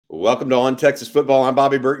Welcome to On Texas Football. I'm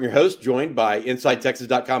Bobby Burton, your host, joined by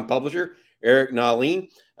InsideTexas.com publisher Eric Nahlin.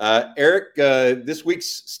 Eric, this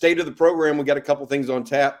week's state of the program, we got a couple things on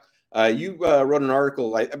tap. You wrote an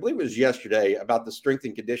article, I believe it was yesterday, about the strength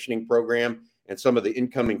and conditioning program and some of the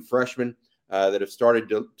incoming freshmen that have started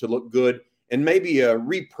to look good, and maybe a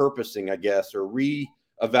repurposing, I guess, or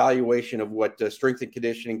re-evaluation of what strength and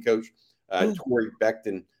conditioning coach Torrey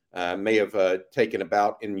Becton may have taken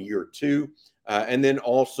about in year two. And then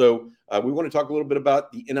also, we want to talk a little bit about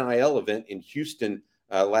the NIL event in Houston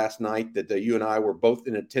last night that you and I were both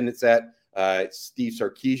in attendance at. Steve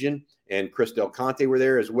Sarkisian and Chris Del Conte were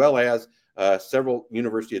there, as well as several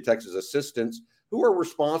University of Texas assistants who are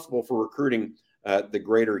responsible for recruiting the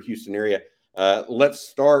greater Houston area. Let's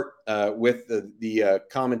start with the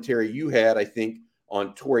commentary you had, I think,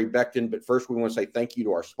 on Torrey Becton. But first, we want to say thank you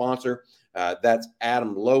to our sponsor. That's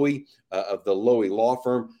Adam Lowy of the Lowy Law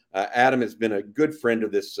Firm. Adam has been a good friend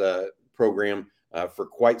of this program for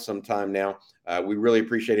quite some time now. We really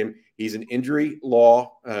appreciate him. He's an injury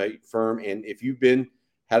law firm, and if you've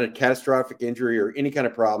had a catastrophic injury or any kind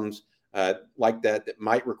of problems like that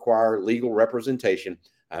might require legal representation,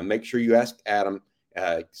 make sure you ask Adam.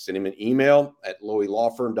 Send him an email at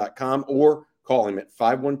lowylawfirm.com or call him at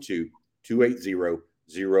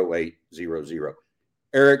 512-280-0800.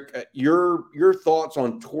 Eric, your thoughts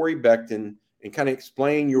on Torrey Becton, and kind of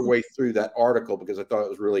explain your way through that article, because I thought it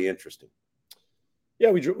was really interesting.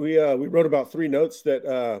 Yeah, we wrote about three notes that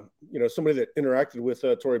somebody that interacted with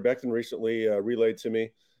Torrey Becton recently relayed to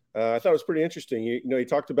me. I thought it was pretty interesting. He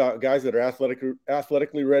talked about guys that are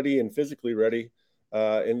athletically ready and physically ready.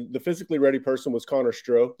 And the physically ready person was Connor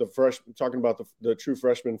Stroh, talking about the true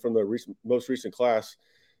freshman from the most recent class.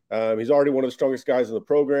 He's already one of the strongest guys in the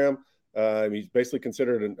program. He's basically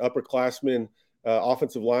considered an upperclassman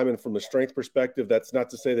offensive lineman from the strength perspective. That's not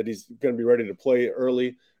to say that he's going to be ready to play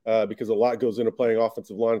early because a lot goes into playing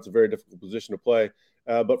offensive line. It's a very difficult position to play.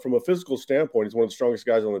 But from a physical standpoint, he's one of the strongest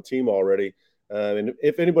guys on the team already. And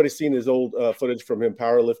if anybody's seen his old footage from him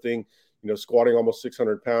powerlifting, squatting almost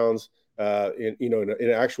 600 pounds,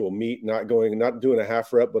 in actual meet, not doing a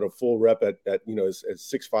half rep, but a full rep at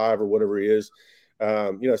 6'5" or whatever he is.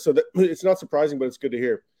 So that, it's not surprising, but it's good to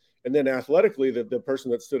hear. And then athletically, the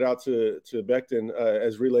person that stood out to Becton,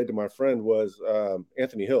 as relayed to my friend, was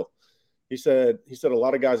Anthony Hill. He said a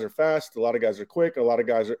lot of guys are fast, a lot of guys are quick, a lot of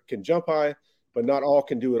guys can jump high, but not all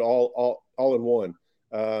can do it all in one.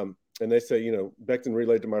 And they say, Becton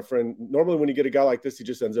relayed to my friend, normally when you get a guy like this, he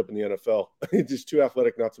just ends up in the NFL. He's just too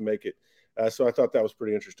athletic not to make it. So I thought that was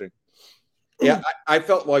pretty interesting. Yeah, I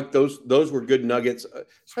felt like those were good nuggets,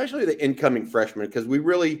 especially the incoming freshmen, because we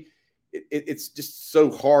really – it's just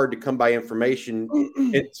so hard to come by information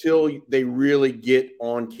until they really get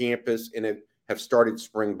on campus and have started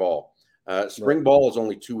spring ball. Spring ball is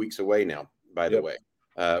only 2 weeks away now, by the way,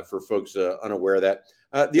 for folks unaware of that.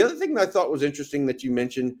 The other thing that I thought was interesting that you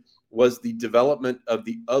mentioned was the development of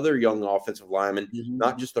the other young offensive linemen,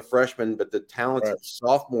 not just the freshmen, but the talented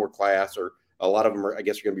sophomore class, or a lot of them are, I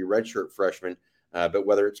guess, are going to be redshirt freshmen. But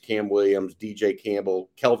whether it's Cam Williams, DJ Campbell,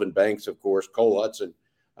 Kelvin Banks, of course, Cole Hudson.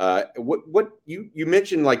 What you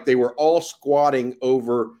mentioned, like they were all squatting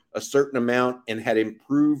over a certain amount and had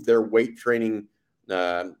improved their weight training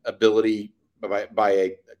ability by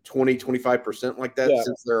a 20-25% like that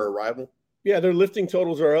since their arrival. Yeah, their lifting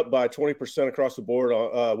totals are up by 20% across the board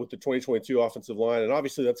with the 2022 offensive line, and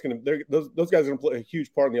obviously that's going to those guys are going to play a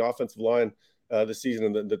huge part in the offensive line this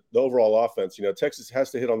season and the overall offense. Texas has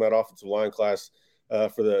to hit on that offensive line class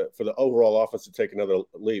for the overall offense to take another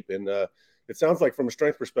leap. And it sounds like from a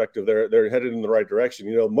strength perspective, they're headed in the right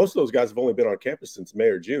direction. Most of those guys have only been on campus since May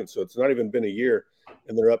or June, so it's not even been a year,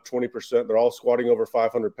 and they're up 20%. They're all squatting over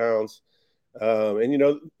 500 pounds.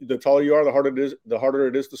 And the taller you are, the harder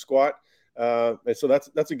it is to squat. And so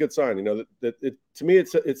that's a good sign. To me,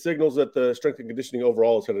 it signals that the strength and conditioning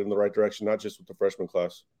overall is headed in the right direction, not just with the freshman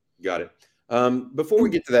class. Got it. Before we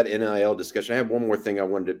get to that NIL discussion, I have one more thing I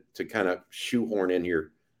wanted to kind of shoehorn in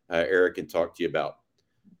here, Eric, and talk to you about.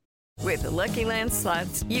 With the Lucky Land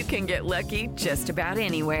Slots, you can get lucky just about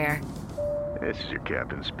anywhere. This is your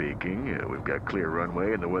captain speaking. We've got clear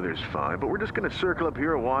runway and the weather's fine, but we're just going to circle up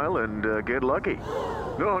here a while and get lucky.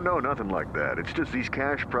 No, nothing like that. It's just these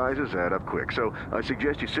cash prizes add up quick. So I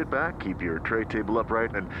suggest you sit back, keep your tray table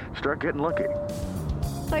upright, and start getting lucky.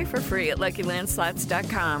 Play for free at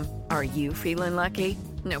LuckyLandSlots.com. Are you feeling lucky?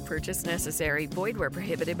 No purchase necessary. Void where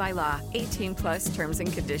prohibited by law. 18+ terms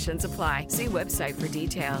and conditions apply. See website for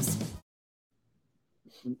details.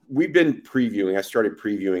 We've been previewing. I started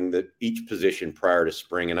previewing each position prior to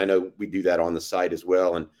spring, and I know we do that on the site as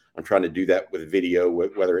well. And I'm trying to do that with video,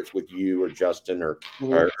 whether it's with you or Justin or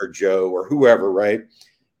Joe or whoever, right?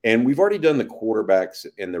 And we've already done the quarterbacks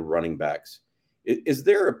and the running backs. Is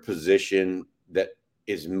there a position that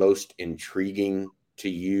is most intriguing to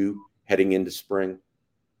you heading into spring?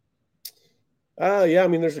 Yeah, I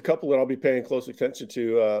mean, there's a couple that I'll be paying close attention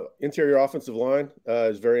to. Interior offensive line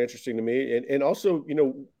is very interesting to me, and also,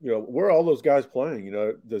 where are all those guys playing?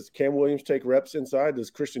 Does Cam Williams take reps inside? Does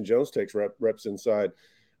Christian Jones take reps inside?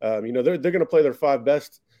 They're going to play their 5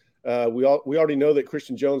 best. We already know that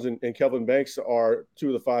Christian Jones and Kelvin Banks are 2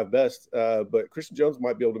 of the 5 best, but Christian Jones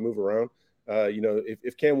might be able to move around.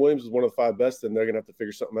 If Cam Williams is one of the 5 best, then they're going to have to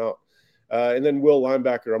figure something out. And then Will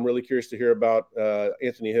linebacker, I'm really curious to hear about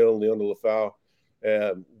Anthony Hill and Leona Lafau.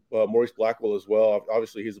 Maurice Blackwell as well.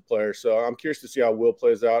 Obviously, he's a player. So I'm curious to see how Will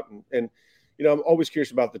plays out. And I'm always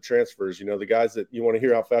curious about the transfers, the guys that you want to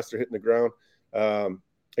hear how fast they're hitting the ground.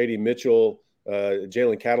 A.D. Mitchell,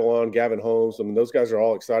 Jalen Catalon, Gavin Holmes. I mean, those guys are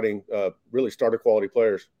all exciting, really starter quality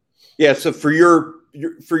players. Yeah. So for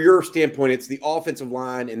your standpoint, it's the offensive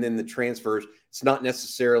line and then the transfers. It's not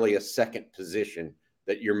necessarily a second position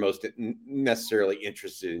that you're most necessarily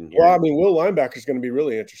interested in here. Well, I mean, Will linebacker is going to be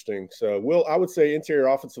really interesting. So I would say interior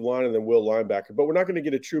offensive line and then Will linebacker, but we're not going to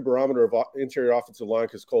get a true barometer of interior offensive line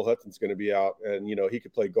because Cole Hudson's going to be out, and he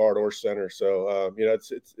could play guard or center. So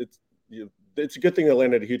it's a good thing they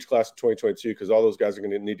landed a huge class in 2022 because all those guys are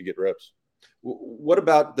going to need to get reps. What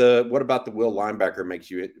about the Will linebacker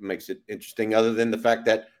makes it interesting, other than the fact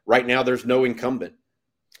that right now there's no incumbent?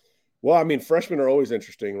 Well, I mean, freshmen are always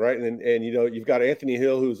interesting, right? And you've got Anthony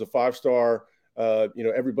Hill, who's a 5-star.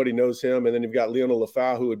 Everybody knows him. And then you've got Leona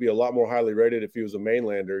Lafau, who would be a lot more highly rated if he was a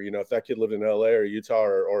mainlander. If that kid lived in L.A. or Utah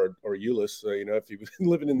or Euless, if he was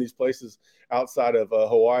living in these places outside of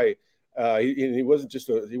Hawaii. He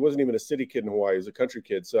wasn't even a city kid in Hawaii. He was a country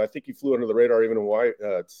kid. So I think he flew under the radar even in Hawaii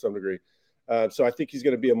to some degree. So I think he's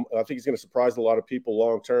going to surprise a lot of people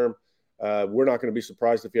long term. We're not going to be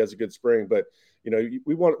surprised if he has a good spring, but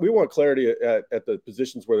we want clarity at the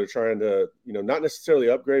positions where they're trying to, not necessarily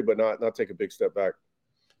upgrade, but not take a big step back.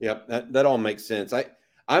 Yeah, that all makes sense.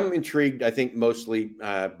 I'm intrigued, I think, mostly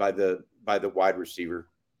by the wide receiver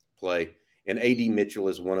play. And A.D. Mitchell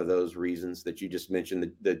is one of those reasons that you just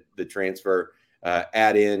mentioned, the transfer.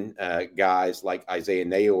 Add in guys like Isaiah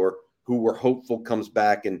Nayor, who we're hopeful comes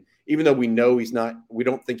back. And even though we know we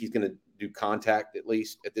don't think he's going to do contact, at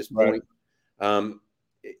least at this point. Right.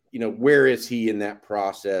 Where is he in that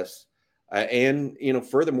process? And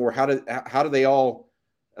furthermore, how do they all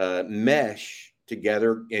mesh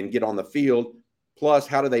together and get on the field? Plus,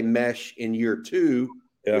 how do they mesh in year 2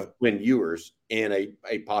 with Quinn Ewers in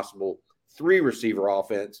a possible 3-receiver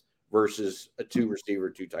offense versus a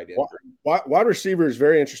 2-receiver, 2 tight end? Wide receiver is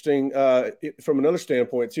very interesting from another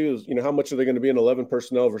standpoint too. Is how much are they going to be in 11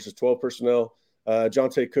 personnel versus 12 personnel?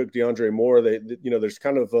 Jonte Cook, DeAndre Moore, there's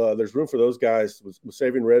kind of there's room for those guys with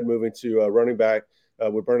Savion Red moving to running back,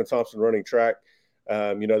 with Vernon Thompson running track.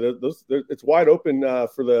 It's wide open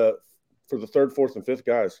for the 3rd, 4th, and 5th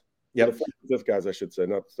guys. Yeah, the 4th and 5th guys, I should say,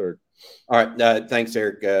 not the 3rd. All right, thanks,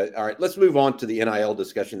 Eric. All right, let's move on to the NIL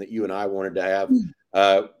discussion that you and I wanted to have.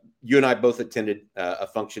 You and I both attended a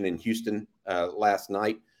function in Houston last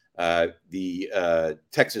night. The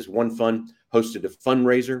Texas One Fund hosted a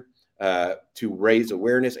fundraiser to raise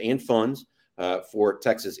awareness and funds for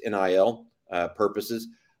Texas NIL purposes.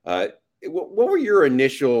 What were your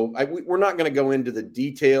initial? We're not going to go into the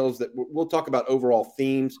details. That we'll talk about overall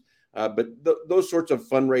themes, but those sorts of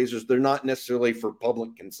fundraisers, they're not necessarily for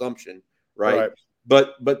public consumption, right?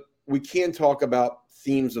 But we can talk about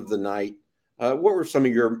themes of the night. What were some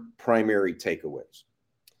of your primary takeaways?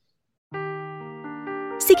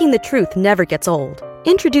 Seeking the truth never gets old.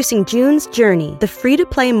 Introducing June's Journey, the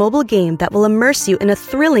free-to-play mobile game that will immerse you in a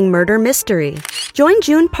thrilling murder mystery. Join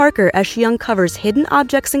June Parker as she uncovers hidden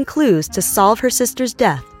objects and clues to solve her sister's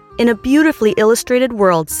death in a beautifully illustrated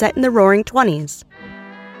world set in the Roaring '20s.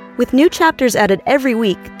 With new chapters added every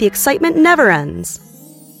week, the excitement never ends.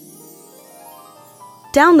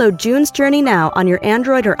 Download June's Journey now on your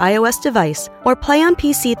Android or iOS device, or play on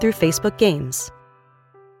PC through Facebook Games.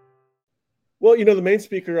 Well, the main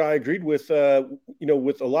speaker I agreed with,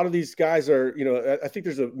 with a lot of these guys are, I think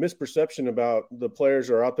there's a misperception about the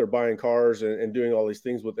players are out there buying cars and doing all these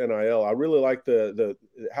things with NIL. I really like the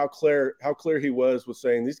how clear he was with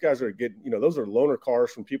saying these guys are getting, those are loaner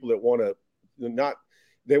cars from people that want to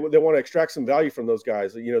they want to extract some value from those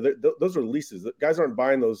guys. Those are leases. The guys aren't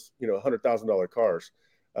buying those, $100,000 cars.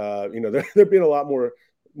 They're being a lot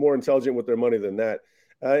more intelligent with their money than that.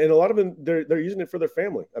 And a lot of them, they're using it for their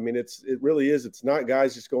family. I mean, it really is. It's not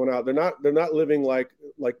guys just going out. They're not living like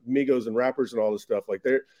Migos and rappers and all this stuff. Like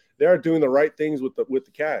they are doing the right things with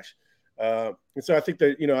the cash. And so I think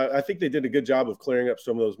that, I think they did a good job of clearing up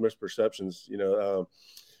some of those misperceptions,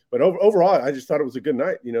 but overall, I just thought it was a good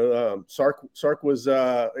night. Sark was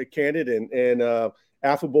candid and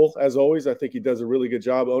affable as always. I think he does a really good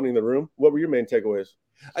job owning the room. What were your main takeaways?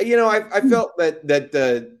 I felt that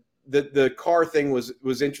the car thing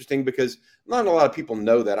was interesting because not a lot of people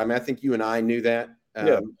know that. I mean, I think you and I knew that.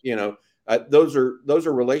 Those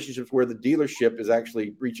are relationships where the dealership is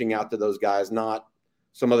actually reaching out to those guys, not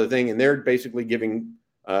some other thing, and they're basically giving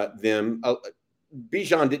them.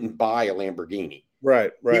 Bijan didn't buy a Lamborghini.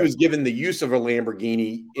 Right. He was given the use of a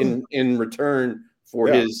Lamborghini in return for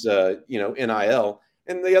his NIL.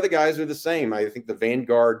 And the other guys are the same. I think the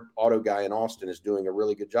Vanguard auto guy in Austin is doing a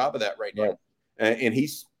really good job of that right now. And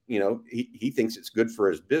he's, he thinks it's good for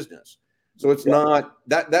his business. So it's not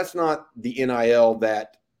that's not the NIL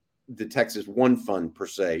that the Texas One Fund per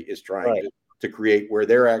se is trying to create, where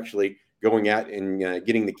they're actually going out and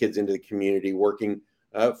getting the kids into the community, working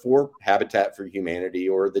for Habitat for Humanity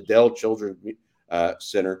or the Dell Children's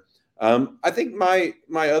Center. I think my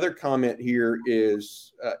other comment here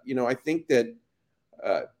is, I think that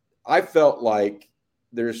I felt like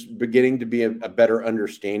there's beginning to be a better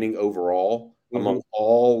understanding overall among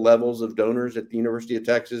all levels of donors at the University of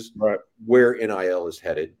Texas, where NIL is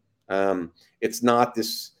headed. It's not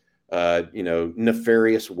this,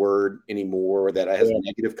 nefarious word anymore that has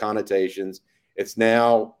negative connotations. It's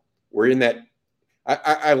now we're in that.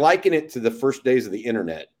 I liken it to the first days of the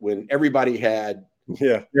internet when everybody had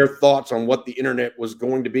their thoughts on what the internet was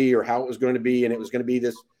going to be or how it was going to be. And it was going to be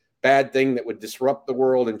this bad thing that would disrupt the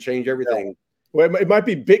world and change everything. Yeah. Well, it might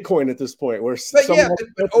be Bitcoin at this point.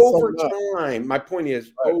 But over time, my point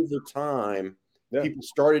is over time, people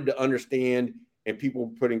started to understand and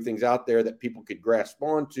people putting things out there that people could grasp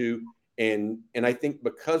onto. And I think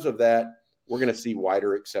because of that, we're going to see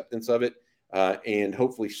wider acceptance of it and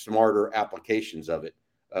hopefully smarter applications of it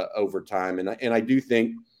over time. And I do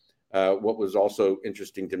think what was also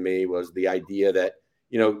interesting to me was the idea that,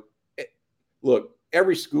 look,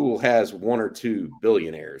 every school has one or two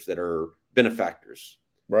billionaires that are benefactors.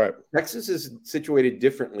 Right. Texas is situated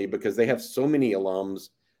differently because they have so many alums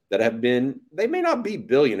that they may not be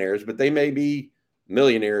billionaires, but they may be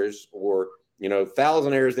millionaires or,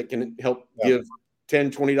 thousandaires that can help give $10,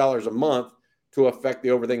 $20 a month to affect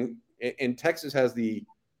the overthing. And Texas has the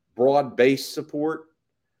broad-based support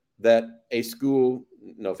that a school,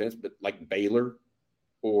 no offense, but like Baylor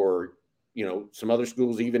or, some other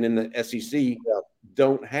schools, even in the SEC,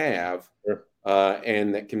 don't have,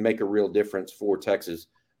 and that can make a real difference for Texas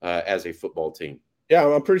as a football team. Yeah,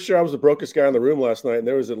 I'm pretty sure I was the brokest guy in the room last night, and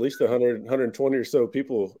there was at least 100, 120 or so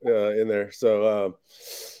people in there. So,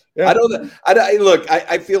 I know that.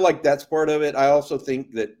 I feel like that's part of it. I also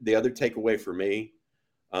think that the other takeaway for me,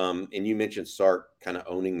 and you mentioned Sark kind of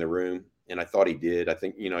owning the room, and I thought he did. I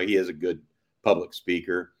think, he is a good public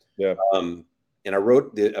speaker. Yeah. And I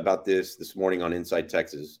wrote about this morning on Inside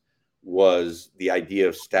Texas, was the idea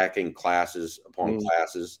of stacking classes upon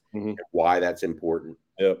classes and why that's important.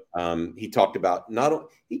 Yep. He talked about not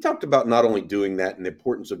only doing that and the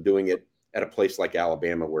importance of doing it at a place like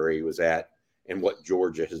Alabama where he was at and what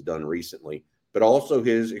Georgia has done recently, but also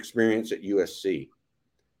his experience at USC,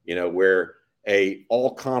 where a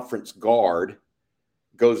all-conference guard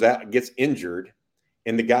goes out, gets injured,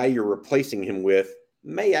 and the guy you're replacing him with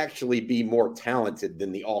may actually be more talented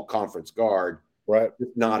than the all-conference guard,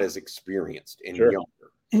 just not as experienced and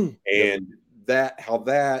younger. And how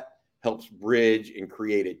that helps bridge and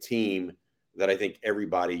create a team that I think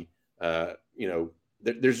everybody,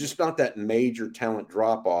 there's just not that major talent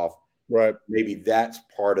drop-off. Right. Maybe that's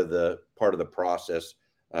part of the process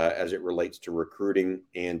as it relates to recruiting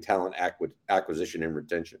and talent acquisition and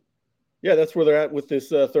retention. Yeah, that's where they're at with this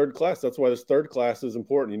third class. That's why this third class is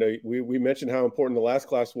important. We mentioned how important the last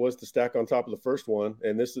class was to stack on top of the first one,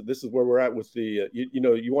 and this is where we're at with the.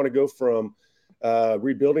 You want to go from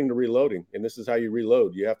rebuilding to reloading, and this is how you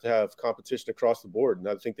reload. You have to have competition across the board, and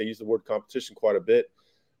I think they use the word competition quite a bit.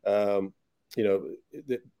 The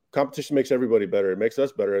competition makes everybody better. It makes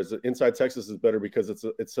us better. As Inside Texas is better because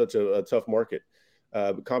it's such a tough market.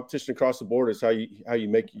 But competition across the board is how you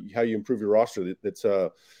improve your roster. That's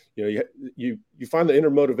you find the inner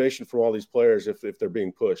motivation from all these players if they're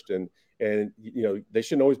being pushed, and they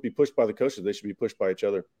shouldn't always be pushed by the coaches. They should be pushed by each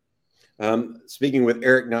other. Speaking with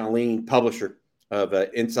Eric Nalin, publisher of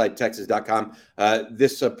InsideTexas.com.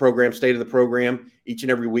 This program, State of the Program, each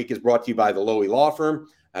and every week is brought to you by the Lowy Law Firm.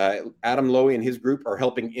 Adam Lowy and his group are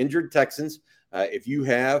helping injured Texans If you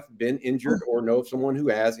have been injured or know of someone who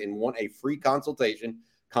has and want a free consultation,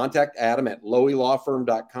 contact Adam at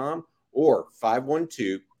loeylawfirm.com or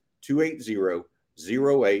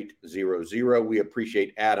 512-280-0800. We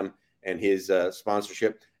appreciate Adam and his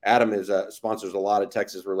sponsorship. Adam sponsors a lot of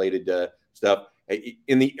Texas-related stuff.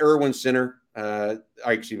 In the Irwin Center, in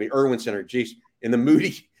the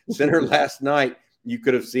Moody Center last night, you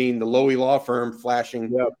could have seen the Lowy Law Firm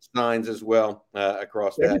flashing signs as well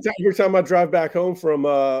across that. Every time I drive back home from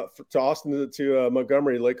to Austin to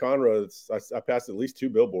Montgomery, Lake Conroe, I pass at least 2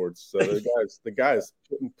 billboards. So the guy is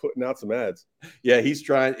putting out some ads. Yeah, he's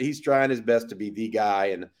trying his best to be the guy,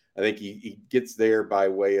 and I think he gets there by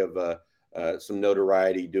way of some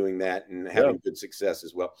notoriety doing that and having good success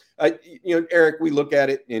as well. Eric, we look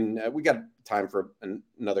at it, and we got time for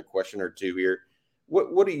another question or two here.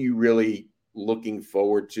 What are you really looking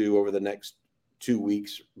forward to over the next 2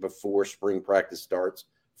 weeks before spring practice starts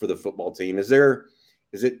for the football team? Is it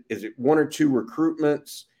 1 or 2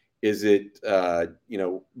 recruitments? Is it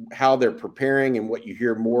how they're preparing and what you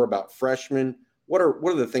hear more about freshmen? What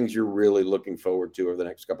are the things you're really looking forward to over the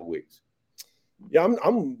next couple of weeks? Yeah,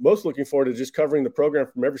 I'm most looking forward to just covering the program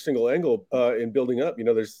from every single angle and building up.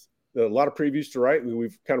 There's a lot of previews to write.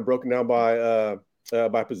 We've kind of broken down by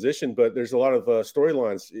position, but there's a lot of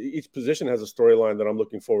storylines. Each position has a storyline that I'm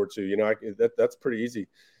looking forward to. That's pretty easy.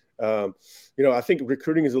 I think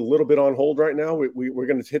recruiting is a little bit on hold right now. We're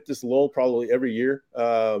going to hit this lull probably every year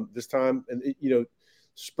this time. And,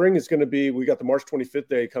 spring is going to be, we got the March 25th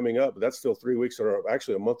day coming up, but that's still 3 weeks or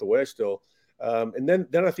actually a month away still. And then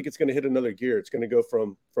I think it's going to hit another gear. It's going to go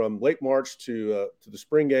from late March to the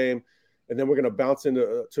spring game. And then we're going to bounce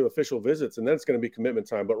into official visits, and then it's going to be commitment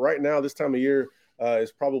time. But right now, this time of year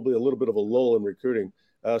is probably a little bit of a lull in recruiting.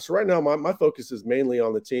 So right now, my focus is mainly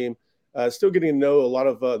on the team. Still getting to know a lot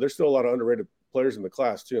of there's still a lot of underrated players in the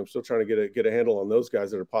class too. I'm still trying to get a handle on those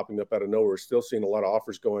guys that are popping up out of nowhere. We're still seeing a lot of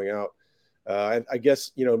offers going out. I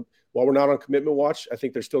guess while we're not on commitment watch, I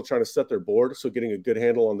think they're still trying to set their board. So getting a good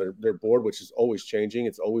handle on their board, which is always changing.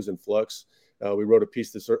 It's always in flux. We wrote a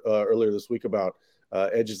piece earlier this week about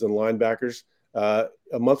edges and linebackers. A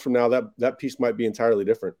month from now, that piece might be entirely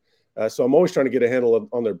different. So I'm always trying to get a handle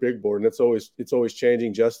on their big board, and it's always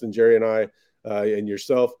changing. Justin, Jerry, and I, and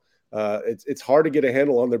yourself, it's hard to get a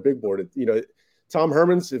handle on their big board. Tom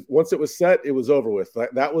Herman's, once it was set, it was over with.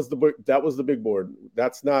 That was the big board.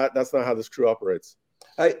 That's not how this crew operates.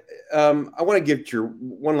 I want to give you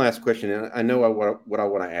one last question, and I know what I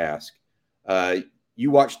want to ask.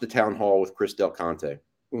 You watched the town hall with Chris Del Conte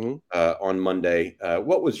on Monday.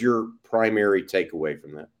 What was your primary takeaway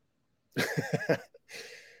from that?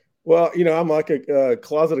 Well, I'm like a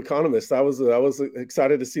closet economist. I was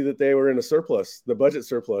excited to see that they were in a surplus, the budget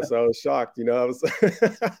surplus. I was shocked. I was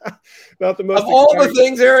not the most of all the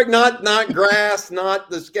things, Eric. Not grass,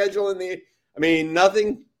 not the schedule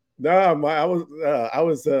nothing. No, I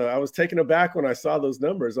was taken aback when I saw those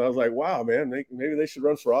numbers. I was like, wow, man, maybe they should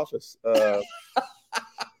run for office.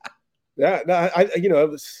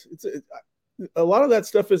 A lot of that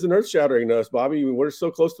stuff isn't earth shattering to us, Bobby. We're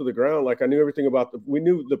so close to the ground. Like I knew everything about we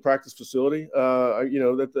knew the practice facility.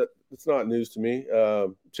 That it's not news to me.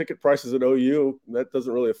 Ticket prices at OU, that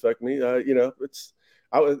doesn't really affect me. It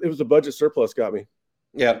was the budget surplus got me.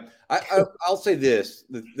 Yeah. I'll say this,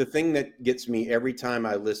 the thing that gets me every time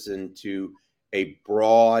I listen to a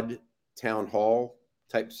broad town hall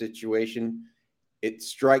type situation, it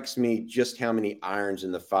strikes me just how many irons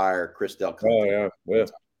in the fire Chris Del Conte. Oh yeah.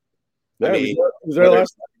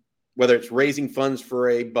 Whether it's raising funds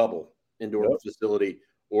for a bubble indoor facility,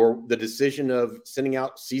 or the decision of sending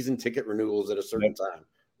out season ticket renewals at a certain time,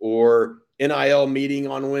 or NIL meeting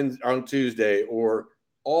on Tuesday, or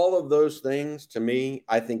all of those things, to me,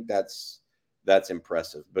 I think that's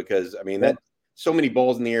impressive because that so many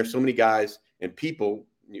balls in the air, so many guys and people,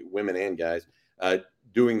 women and guys,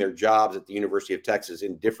 doing their jobs at the University of Texas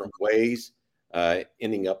in different ways,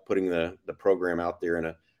 ending up putting the program out there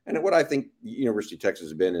and what I think the University of Texas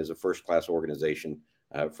has been is a first-class organization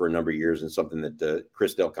for a number of years, and something that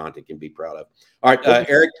Chris Del Conte can be proud of. All right,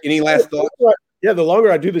 Eric, any last thoughts? Yeah, the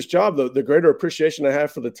longer I do this job, the greater appreciation I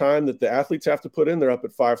have for the time that the athletes have to put in. They're up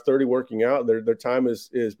at 5:30 working out. Their time is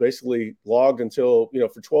basically logged until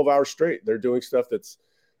for 12 hours straight. They're doing stuff that's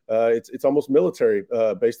it's almost military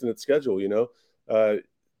based in its schedule.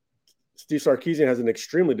 Steve Sarkisian has an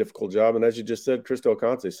extremely difficult job, and as you just said, Chris Del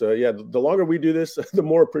Conte. So yeah, the longer we do this, the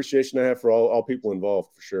more appreciation I have for all people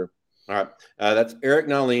involved, for sure. All right. That's Eric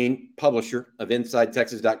Nalin, publisher of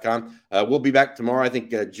InsideTexas.com. We'll be back tomorrow. I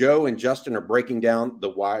think Joe and Justin are breaking down the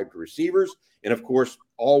wide receivers. And, of course,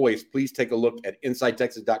 always please take a look at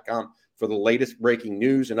InsideTexas.com for the latest breaking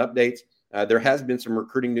news and updates. There has been some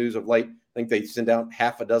recruiting news of late. I think they sent out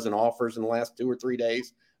half a dozen offers in the last 2 or 3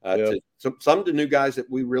 days some to new guys that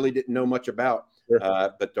we really didn't know much about,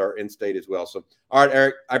 but are in state as well. So, all right,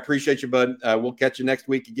 Eric, I appreciate you, bud. We'll catch you next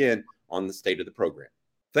week again on the State of the Program.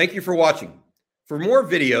 Thank you for watching. For more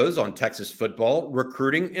videos on Texas football,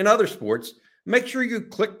 recruiting, and other sports, make sure you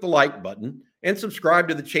click the like button and subscribe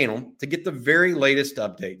to the channel to get the very latest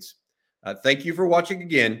updates. Thank you for watching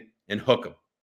again, and hook 'em.